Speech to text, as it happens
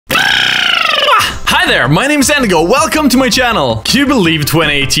Hi there, my name is Endigo. Welcome to my channel. Can you believe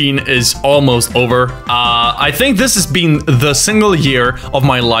 2018 is almost over? I think this has been the single year of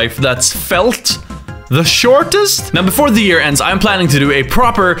my life that's felt the shortest. Now, before the year ends, I'm planning to do a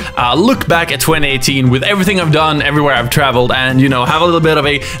proper look back at 2018 with everything I've done, everywhere I've traveled, and, you know, have a little bit of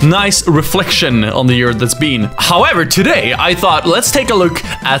a nice reflection on the year that's been. However, today, I thought, let's take a look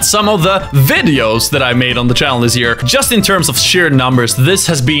at some of the videos that I made on the channel this year. Just in terms of sheer numbers, this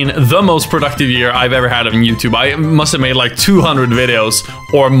has been the most productive year I've ever had on YouTube. I must have made like 200 videos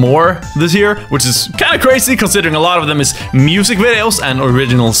or more this year, which is kind of crazy considering a lot of them is music videos and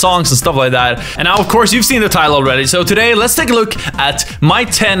original songs and stuff like that. And now, of course, you've seen the title already, so today let's take a look at my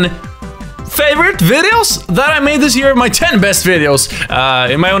 10 favorite videos that I made this year, my 10 best videos,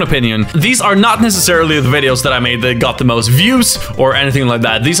 in my own opinion. These are not necessarily the videos that I made that got the most views or anything like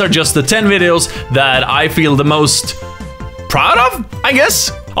that. These are just the 10 videos that I feel the most proud of, I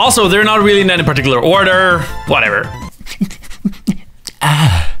guess. Also, they're not really in any particular order, whatever.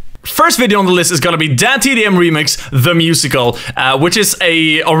 First video on the list is gonna be Dan TDM Remix, the musical, which is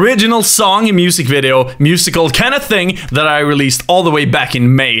a original song, music video, musical kind of thing that I released all the way back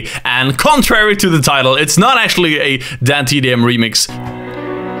in May. And contrary to the title, it's not actually a Dan TDM remix.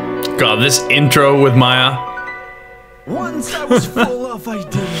 God, this intro with Maya. Once I was full of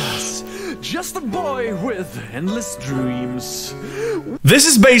ideas, just a boy with endless dreams. This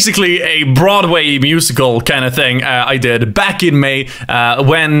is basically a Broadway musical kind of thing I did back in May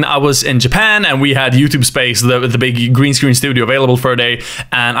when I was in Japan and we had YouTube Space, the big green screen studio available for a day,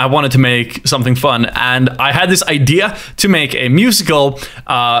 and I wanted to make something fun. And I had this idea to make a musical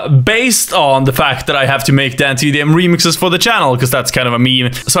based on the fact that I have to make Dan TDM remixes for the channel, because that's kind of a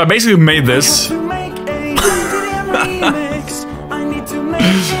meme. So I basically made this.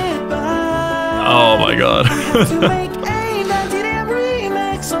 Oh my god.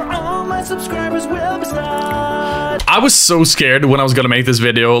 I was so scared when I was gonna make this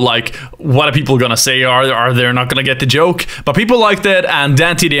video, like, what are people gonna say? Are they not gonna get the joke? But people liked it, and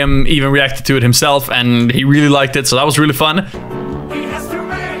Dan TDM even reacted to it himself, and he really liked it, so that was really fun.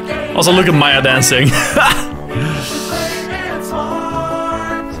 Also, look at Maya dancing.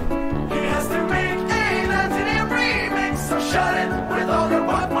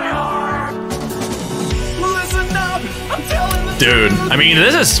 Dude, I mean,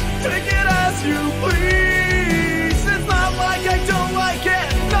 this is... Take it as you please. It's not like I don't like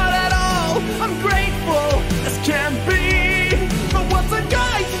it, not at all. I'm grateful as can be. But what's a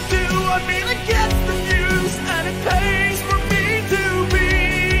guy to do? I mean, it gets the views, and it pays for me to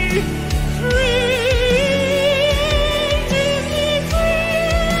be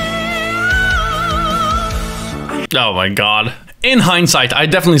free. Oh my god. In hindsight, I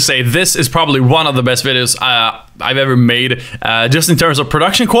definitely say this is probably one of the best videos I've ever made, just in terms of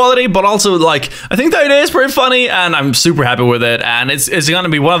production quality, but also, like, I think the idea is pretty funny, and I'm super happy with it, and it's gonna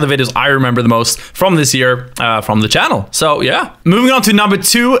be one of the videos I remember the most from this year, from the channel. So, yeah. Moving on to number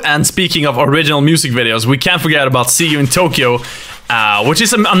 2, and speaking of original music videos, we can't forget about See You in Tokyo, which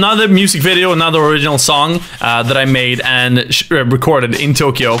is another music video, another original song that I made and recorded in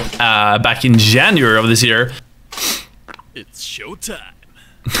Tokyo back in January of this year. It's showtime.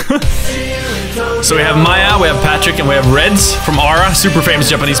 So we have Maya, we have Patrick, and we have Reds from Aura, super famous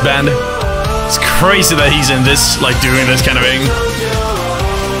Japanese band. It's crazy that he's in this, like, doing this kind of thing.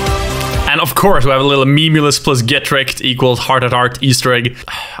 And of course, we have a little Memeless plus Get Wrecked equals Heart at Heart Easter egg.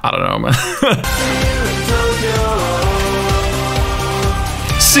 I don't know, man.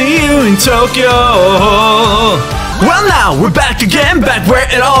 See you in Tokyo. Well, now we're back again, back where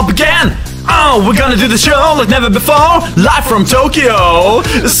it all began. Oh, we're gonna do the show like never before, live from Tokyo.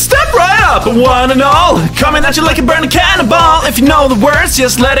 Step right up, one and all, coming at you like a burning cannonball. If you know the words,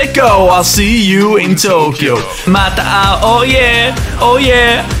 just let it go. I'll see you in Tokyo. Mata ao, oh yeah, oh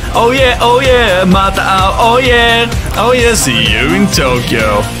yeah, oh yeah, oh yeah. Mata ao, oh yeah, oh yeah. See you in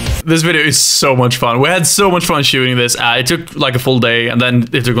Tokyo. This video is so much fun. We had so much fun shooting this. It took like a full day, and then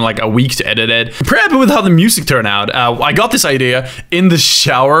it took like a week to edit it. I'm pretty happy with how the music turned out. I got this idea in the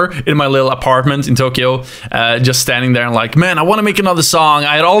shower in my little apartment in Tokyo, just standing there and like, man, I want to make another song.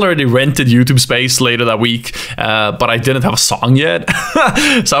 I had already rented YouTube Space later that week, but I didn't have a song yet.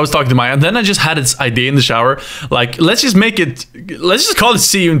 So I was talking to Maya, and then I just had this idea in the shower. Like, let's just call it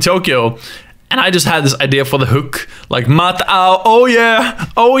See You in Tokyo. And I just had this idea for the hook, like, Mata ao, oh yeah,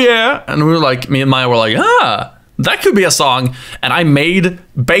 oh yeah. And we were like, me and Maya were like, that could be a song. And I made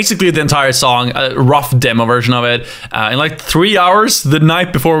basically the entire song, a rough demo version of it, in like 3 hours the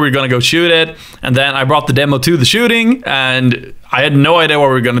night before we were gonna go shoot it. And then I brought the demo to the shooting, and I had no idea what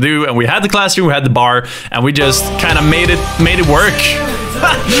we were gonna do. And we had the classroom, we had the bar, and we just kind of made it work.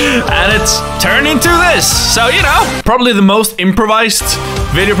 And it's turned into this. So, you know, probably the most improvised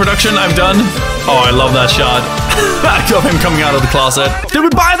video production I've done. Oh, I love that shot. Of him coming out of the closet. Did we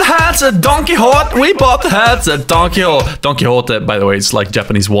buy the hats at Don Quixote? We bought the hats at Don Quixote. Don Quixote, by the way, it's like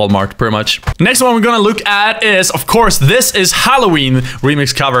Japanese Walmart, pretty much. Next one we're gonna look at is, of course, This Is Halloween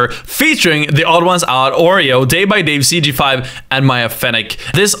remix cover featuring the Odd Ones Out, Oreo, Day by Dave, CG5, and Maya Fennick.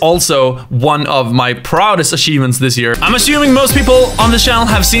 This also one of my proudest achievements this year. I'm assuming most people on this channel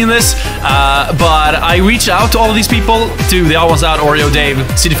have seen this, but I reached out to all of these people, to the Odd Ones Out, Oreo, Dave,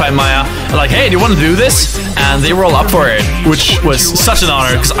 CG5, Maya, like, hey, do you want to do this? And they were all up for it, which was such an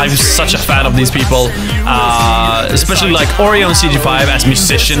honor because I'm such a fan of these people, especially like Oreo and CG5 as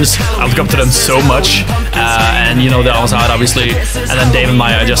musicians. I look up to them so much, and you know, they're always out, obviously, and then Dave and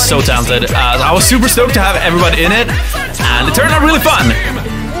Maya are just so talented. I was super stoked to have everybody in it, and it turned out really fun.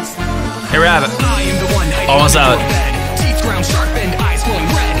 Here we have it. Almost out.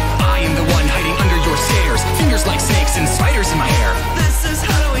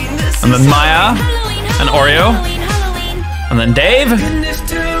 And then Maya and Oreo. And then Dave.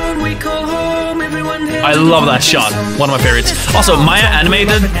 I love that shot. One of my favorites. Also, Maya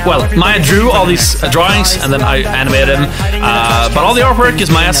animated. Well, Maya drew all these drawings, and then I animated them. But all the artwork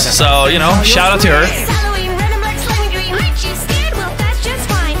is Maya's, so, you know, shout out to her.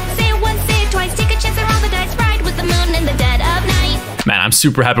 Man, I'm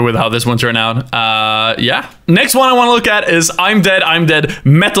super happy with how this one turned out. Yeah. Next one I want to look at is I'm Dead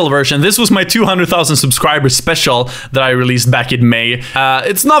metal version. This was my 200,000 subscribers special that I released back in May.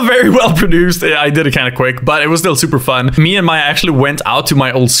 It's not very well produced. I did it kind of quick, but it was still super fun. Me and Maya actually went out to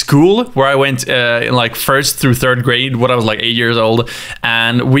my old school where I went in like 1st through 3rd grade when I was like 8 years old.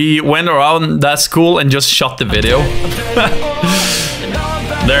 And we went around that school and just shot the video.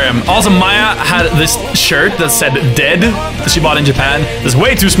 There I am. Also, Maya had this shirt that said Dead that she bought in Japan. It's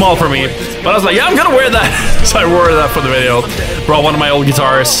way too small for me, but I was like, yeah, I'm gonna wear that. So I wore that for the video. Brought one of my old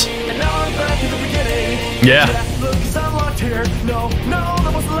guitars. Yeah.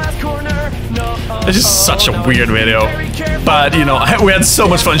 It's just such a weird video, but you know, we had so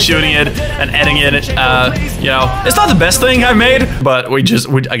much fun shooting it and editing it. You know, it's not the best thing I've made, but we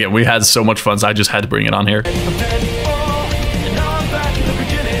had so much fun, so I just had to bring it on here.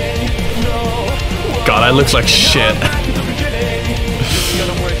 God, I look like shit.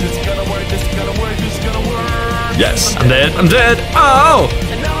 Yes, I'm dead. Oh!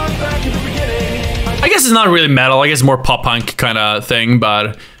 I guess it's not really metal. I guess it's more pop punk kind of thing,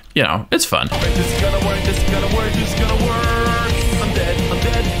 but you know, it's fun.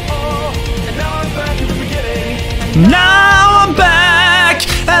 Now I'm back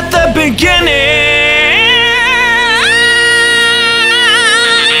at the beginning.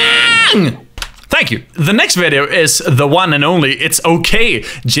 Thank you. The next video is the one and only It's Okay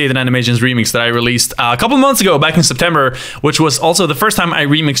Jaden Animations remix that I released a couple months ago, back in September, which was also the first time I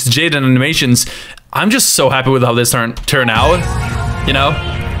remixed Jaden Animations. I'm just so happy with how this turned out, you know?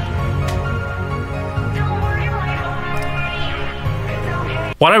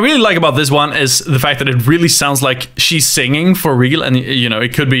 What I really like about this one is the fact that it really sounds like she's singing for real, and you know,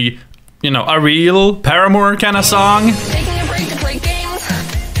 it could be, you know, a real Paramore kind of song.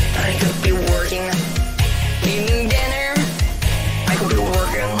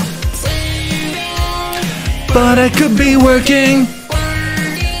 But I could be working.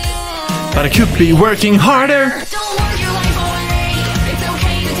 But I could be working harder.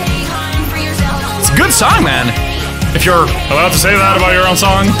 It's a good song, man. If you're allowed to say that about your own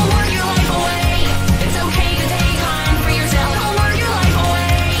song.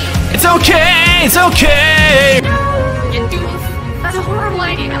 It's okay, it's okay. That's a horrible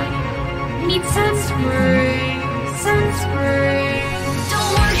idea. You need sunscreen.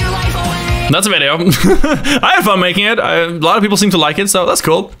 That's a video. I had fun making it. A lot of people seem to like it, so that's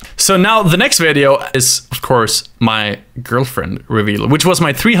cool. So now the next video is, of course, my girlfriend reveal, which was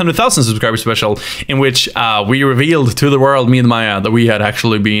my 300,000 subscriber special, in which we revealed to the world, me and Maya, that we had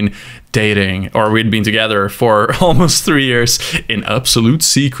actually been dating, or we'd been together for almost 3 years in absolute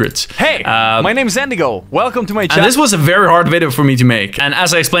secret. Hey, my name is Endigo. Welcome to my channel. And this was a very hard video for me to make. And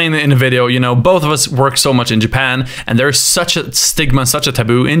as I explained in the video, you know, both of us work so much in Japan, and there's such a stigma, such a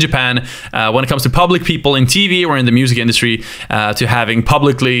taboo in Japan when it comes to public people in TV or in the music industry to having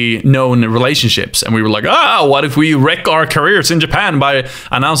publicly known relationships. And we were like, oh, what if if we wreck our careers in Japan by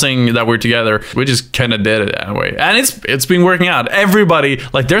announcing that we're together. We just kind of did it anyway, and it's been working out. Everybody,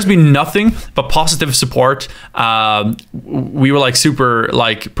 like, there's been nothing but positive support. We were like super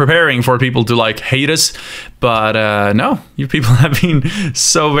like preparing for people to like hate us, but no, you people have been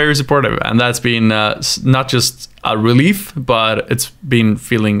so very supportive, and that's been not just a relief, but it's been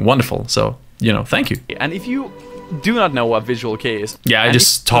feeling wonderful. So, you know, thank you. And if you do not know what Visual K is, yeah, I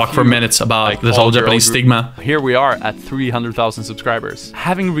just talk for minutes about like this whole Japanese stigma. Here we are at 300,000 subscribers,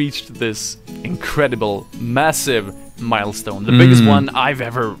 having reached this incredible, massive milestone, the biggest one I've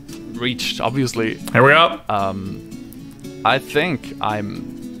ever reached. Obviously, here we go. I think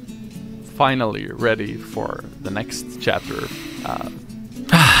I'm finally ready for the next chapter.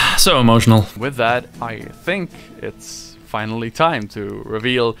 So emotional. With that, I think it's finally time to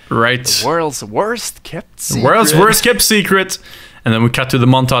reveal the world's worst kept secret. World's worst kept secret. And then we cut to the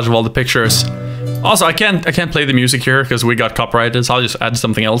montage of all the pictures. Also, I can't play the music here because we got copyrighted, so I'll just add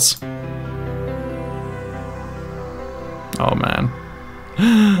something else. Oh man.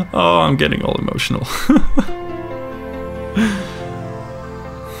 Oh, I'm getting all emotional.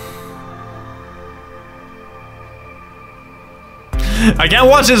 I can't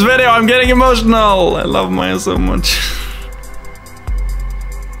watch this video, I'm getting emotional. I love Maya so much.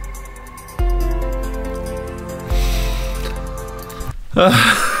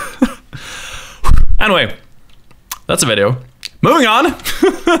 Anyway, that's a video. Moving on.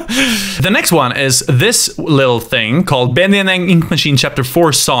 The next one is this little thing called Bendianeng Ink Machine Chapter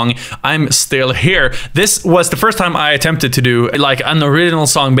 4 song, I'm Still Here. This was the first time I attempted to do like an original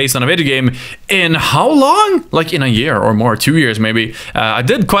song based on a video game in how long? Like in a year or more, 2 years maybe. I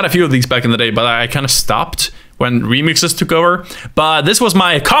did quite a few of these back in the day, but I kind of stopped when remixes took over. But this was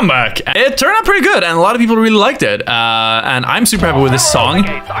my comeback. It turned out pretty good, and a lot of people really liked it. And I'm super happy with this song.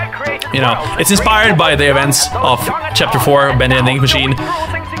 You know, it's inspired by the events of Chapter 4 of Bendy and the Ink Machine.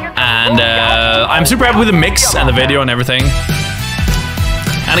 And I'm super happy with the mix and the video and everything.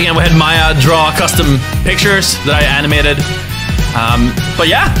 And again, we had Maya draw custom pictures that I animated. But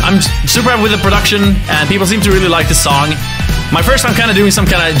yeah, I'm super happy with the production, and people seem to really like the song. My first time kind of doing some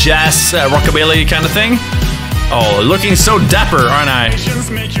kind of jazz, rockabilly kind of thing. Oh, looking so dapper, aren't I?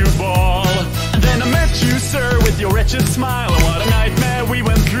 Make you fall. And then I met you, sir, with your wretched smile. And what a nightmare we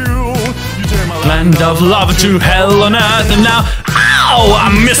went through. You turned my land of love to hell on earth, and now, ow, I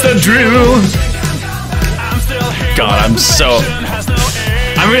Mr. Drew. God,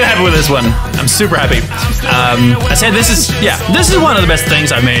 I'm really happy with this one. I'm super happy. I said this is one of the best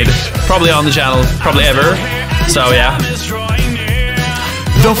things I've made, probably on the channel, probably ever. So yeah.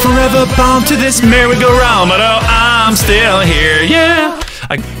 Though forever bound to this merry-go-round, but oh, I'm still here, yeah.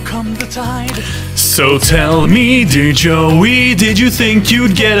 So tell me, dear Joey, did you think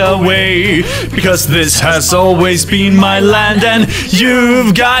you'd get away? Because this has always been my land, and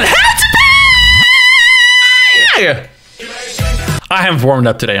you've got hell to pay! I haven't warmed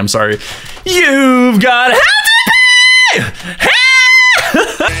up today, I'm sorry. You've got hell to pay!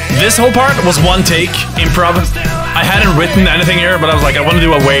 This whole part was one take, improv. I hadn't written anything here, but I was like, I want to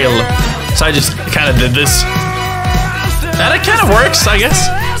do a whale. So I just kind of did this. And it kind of works, I guess.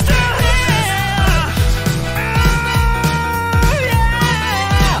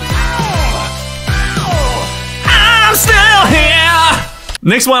 I'm still here!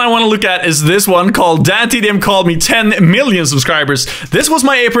 Next one I want to look at is this one called DanTDM called me 10 million subscribers. This was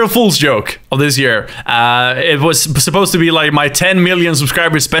my April Fool's joke of this year. It was supposed to be like my 10 million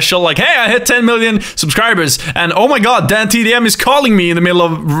subscribers special. Like, hey, I hit 10 million subscribers. And oh my god, DanTDM is calling me in the middle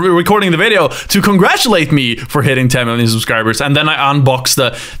of recording the video to congratulate me for hitting 10 million subscribers. And then I unbox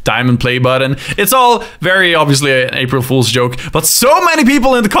the diamond play button. It's all very obviously an April Fool's joke. But so many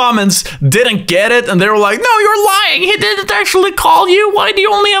people in the comments didn't get it. And they were like, no, you're lying. He didn't actually call you. Why do you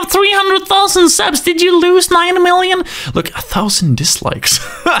only have 300,000 subs? Did you lose 9 million? Look, 1,000 dislikes.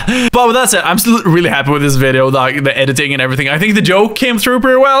 But with that said, I'm still really happy with this video, the editing and everything. I think the joke came through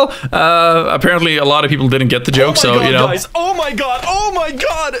pretty well. Apparently, a lot of people didn't get the joke, so, you know. Guys, oh my god,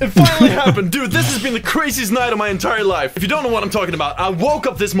 it finally happened. Dude, this has been the craziest night of my entire life. If you don't know what I'm talking about, I woke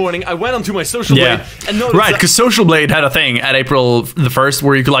up this morning, I went onto my Social Blade, and noticed right, because Social Blade had a thing at April the 1st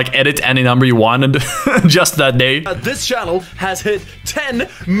where you could, like, edit any number you wanted just that day. This channel has hit 10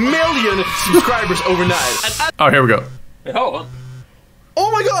 million subscribers overnight. Oh, here we go. Hey, hold on. Oh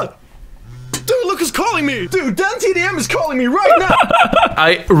my god! Dude, look who's calling me! Dude, DanTDM is calling me right now!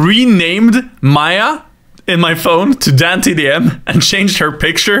 I renamed Maya in my phone to DanTDM and changed her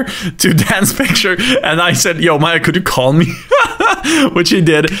picture to Dan's picture, and I said, yo, Maya, could you call me? Which she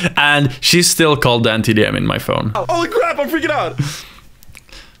did, and she's still called DanTDM in my phone. Holy crap, I'm freaking out!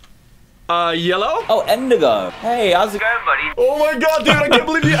 Yellow? Oh, Endigo. Hey, how's it going, buddy? Oh my god, dude, I can't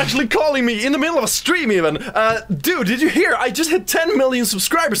believe you're actually calling me in the middle of a stream even. Dude, did you hear? I just hit 10 million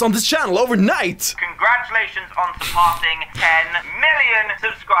subscribers on this channel overnight. Congratulations on surpassing 10 million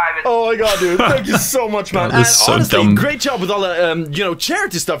subscribers. Oh my god, dude, thank you so much, man. That is so honestly, dumb. great job with all the, you know,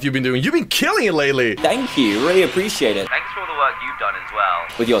 charity stuff you've been doing. You've been killing it lately. Thank you. Really appreciate it. Thanks for all the work you've done as well.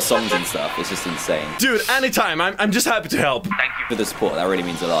 With your songs and stuff, it's just insane. Dude, anytime. I'm just happy to help. Thank you For the support, that really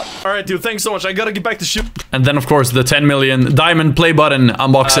means a lot. All right, dude, thanks so much. I gotta get back to shoot. And then, of course, the 10 million diamond play button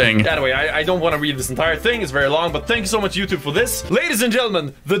unboxing. Anyway, I don't want to read this entire thing. It's very long, but thank you so much, YouTube, for this. Ladies and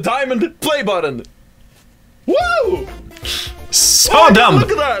gentlemen, the diamond play button. Woo! So Oh my God, dumb.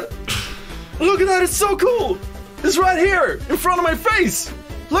 look at that! Look at that, it's so cool! It's right here, in front of my face!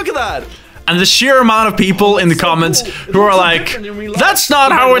 Look at that! And the sheer amount of people in the comments cool. who are like, that's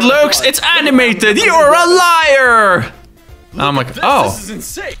not how it looks, it's animated, you're a liar! And I'm like, This is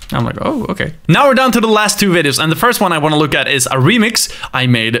insane! I'm like, oh, okay. Now we're down to the last two videos, and the first one I want to look at is a remix I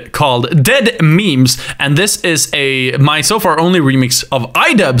made called Dead Memes, and this is my so far only remix of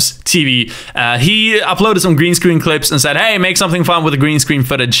iDubbbz TV. He uploaded some green screen clips and said, hey, make something fun with the green screen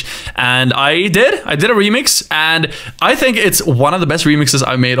footage, and I did a remix, and I think it's one of the best remixes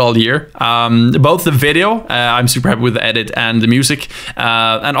I've made all year. Both the video, I'm super happy with the edit, and the music,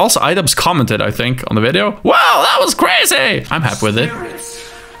 and also iDubbbz commented, I think, on the video. Wow, that was crazy! I'm happy with it.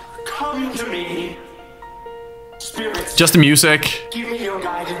 Come to me. Spirits, Just the music. give me your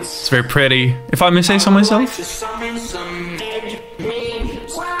guidance. It's very pretty, if I may say so myself. To summon some dead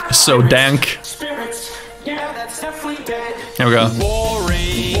memes. It's so dank. Spirits, yeah, that's definitely dead. Here we go.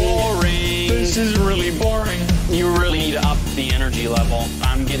 Boring. This is really boring. You really need to up the energy level.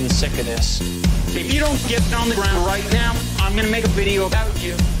 I'm getting sick of this. If you don't get on the ground right now, I'm gonna make a video about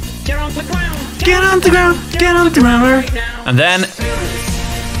you. Get on the ground. Get on the ground, get on the ground. And then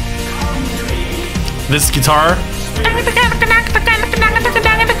this guitar.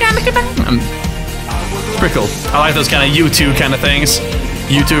 Pretty cool. I like those kind of U2 kind of things.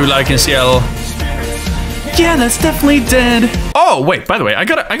 U2 like in Seattle. Yeah, that's definitely dead. Oh, wait, by the way, I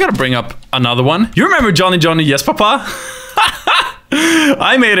gotta bring up another one. You remember Johnny Johnny Yes Papa?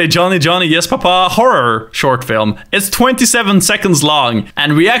 I made a Johnny Johnny Yes Papa horror short film. It's 27 seconds long,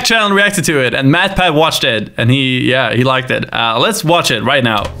 and React Channel reacted to it, and MatPat watched it, and he liked it. Let's watch it right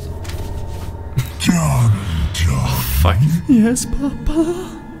now. John, Fuck. yes,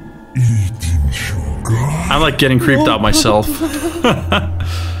 Papa. Eating sugar, I'm like getting creeped out myself.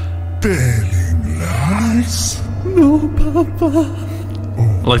 telling lies. No, Papa.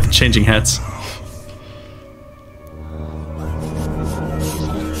 I like the changing heads.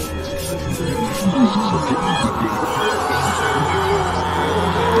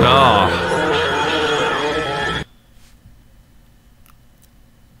 Oh.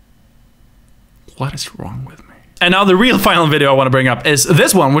 What is wrong with me? And now the real final video I want to bring up is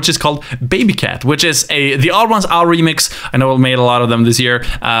this one, which is called Baby Cat, which is the Odd Ones Out remix. I know I made a lot of them this year,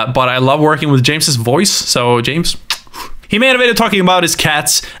 but I love working with James's voice. So James, he made a video talking about his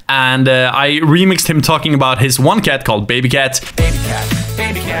cats, and I remixed him talking about his one cat called Baby Cat. Baby cat,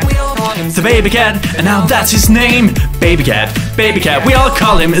 baby cat. We all call him The baby cat, and now that's his name. Baby cat, baby cat. We all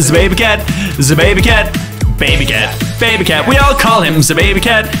call him the baby cat, the baby cat. Baby cat, baby cat, we all call him the baby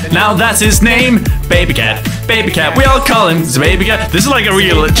cat. Now that's his name. Baby cat, baby cat, we all call him the baby cat. This is like a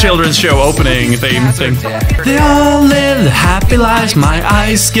real children's show opening theme thing. They all live happy lives. My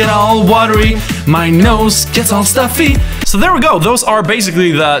eyes get all watery. My nose gets all stuffy. So there we go. Those are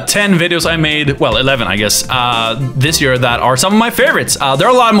basically the 10 videos I made. Well, 11, I guess, this year that are some of my favorites. There are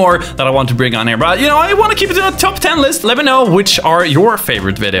a lot more that I want to bring on here, but you know, I want to keep it in the top 10 list. Let me know which are your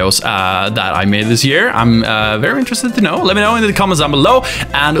favorite videos that I made this year. I'm very interested to know. Let me know in the comments down below,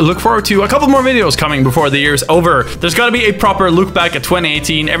 and look forward to a couple more videos coming before the year's over. There's got to be a proper look back at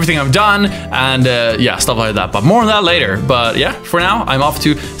 2018, everything I've done, and yeah, stuff like that. But more on that later. But yeah, for now, I'm off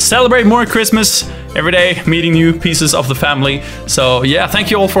to celebrate more Christmas every day, meeting new pieces of the family. So yeah,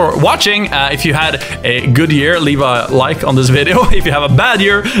 thank you all for watching. If you had a good year, leave a like on this video. If you have a bad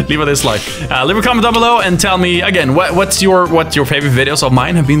year, leave a dislike. Leave a comment down below and tell me again what your favorite videos of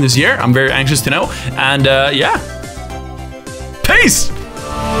mine have been this year. I'm very anxious to know. And yeah, peace.